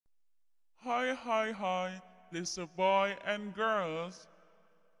Hi, little boy and girls.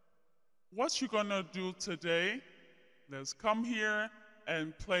 What you gonna do today? Let's come here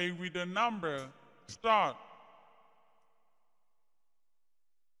and play with the number. Start.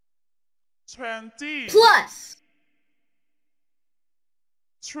 20. Plus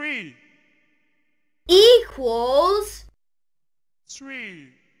 3. equals 3.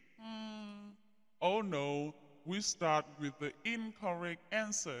 Oh no, we start with the incorrect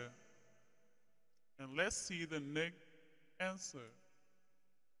answer. And let's see the next answer.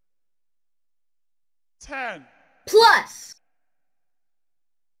 10. plus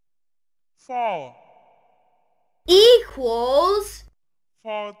 4. equals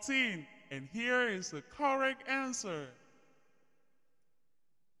 14. And here is the correct answer.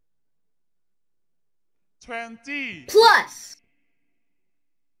 20 plus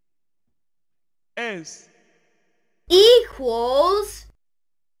is equals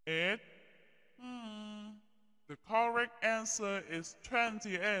 8. The correct answer is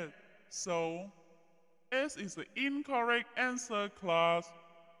 28. So S is the incorrect answer, class.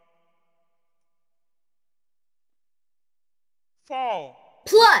 4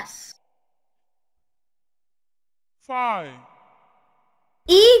 plus 5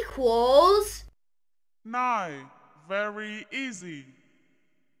 equals 9. Very easy.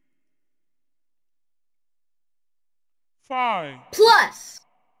 5 plus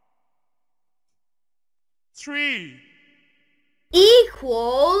 3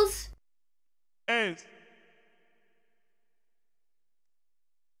 equals 8.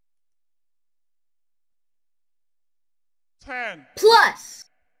 10 plus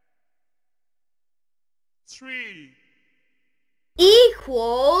 3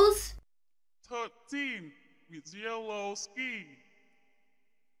 equals 13 with yellow ski.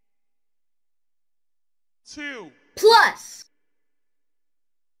 2 plus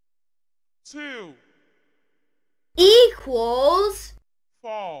 2 equals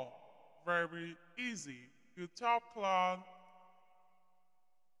 4. Very easy. Good job, class.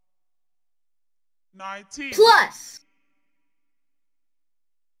 19 plus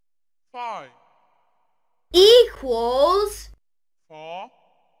 5 equals 4.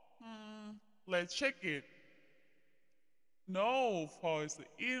 Let's check it. No, 4 is the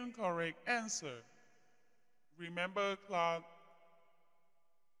incorrect answer. Remember, class.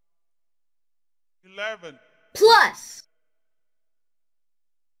 11 plus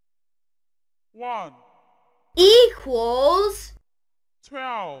 1 equals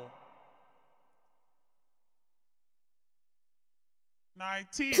 12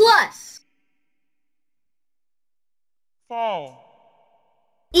 19 plus 4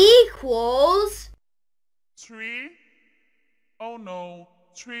 equals 3. Oh no,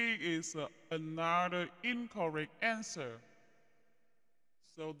 3 is another incorrect answer.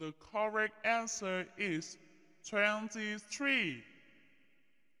 So the correct answer is 23.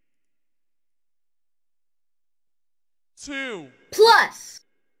 2 plus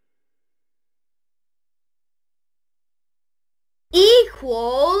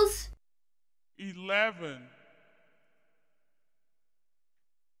equals 11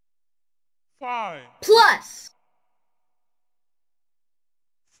 5 plus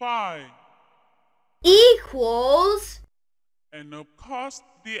 5 equals and of course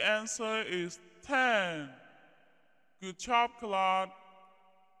the answer is 10. Good job, class.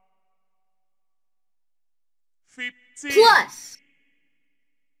 15 plus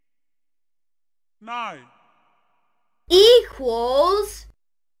 9 equals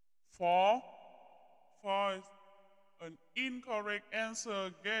 4 4 is an incorrect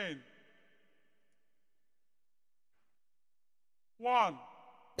answer again. 1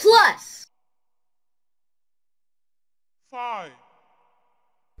 plus 5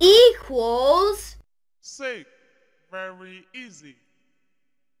 equals 6. Very easy.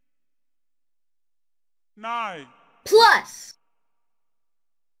 9 plus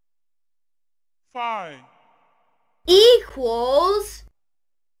 5 equals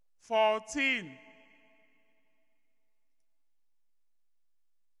 14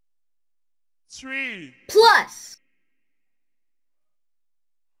 3 plus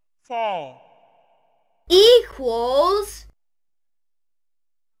 4 equals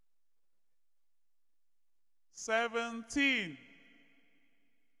 17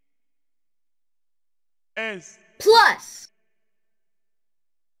 is plus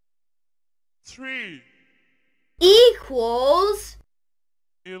 3 equals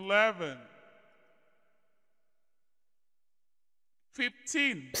 11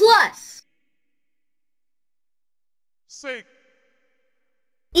 15 plus 6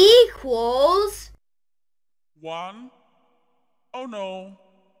 equals 1. Oh no,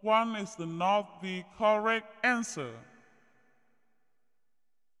 1 is not the correct answer.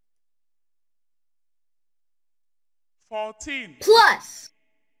 14. plus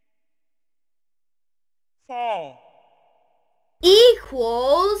 4.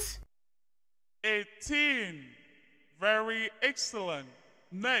 equals 18. Very excellent.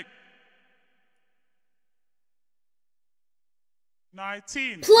 Next.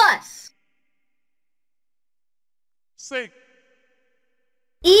 19. plus 6.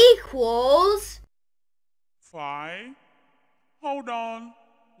 equals 5. Hold on.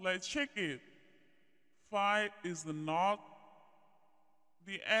 Let's check it. 5 is not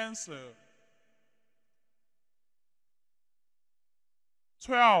the answer.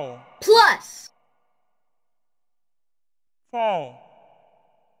 12. plus 4.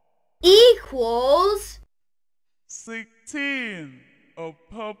 equals 16. A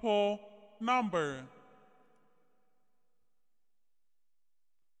purple number.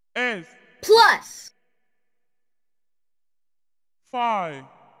 8. plus 5.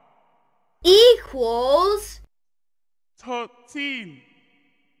 equals 13.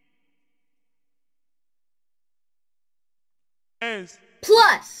 8.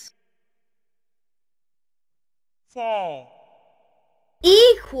 plus 4.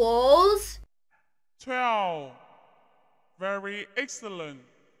 equals 12. Very excellent.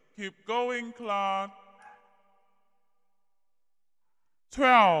 Keep going, Clark.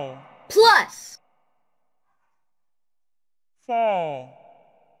 12. plus 4.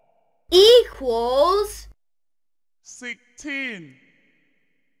 equals 16.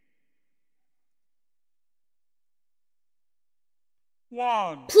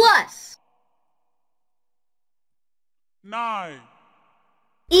 1. plus 9.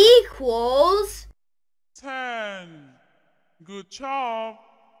 equals 10. Good job.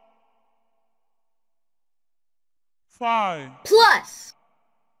 5. plus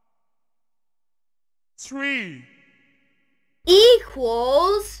 3.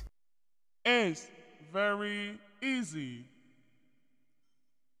 equals 8. Very easy.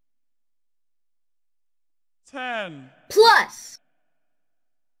 10. plus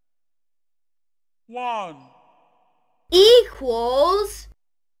 1. equals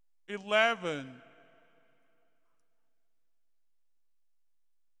 11.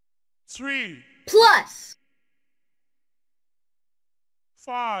 3. plus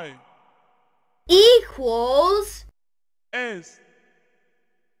 5. equals 8.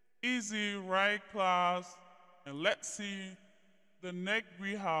 Easy, right, class? And let's see the next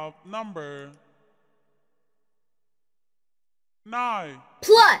we have number 9.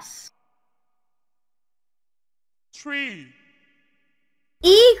 plus 3.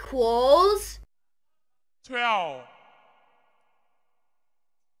 equals 12.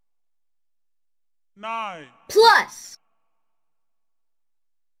 9. plus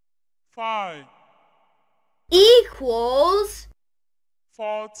 5. equals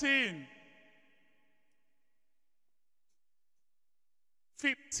 14.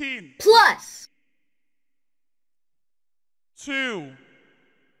 15. plus 2.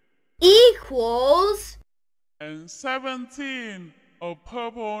 equals And 17. A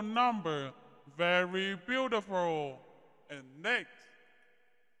purple number. Very beautiful. And next.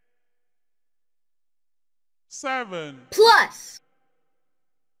 7. plus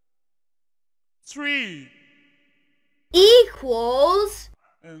 3. equals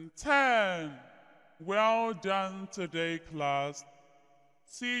And 10. Well done today, class.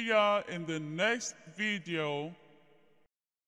 See ya in the next video.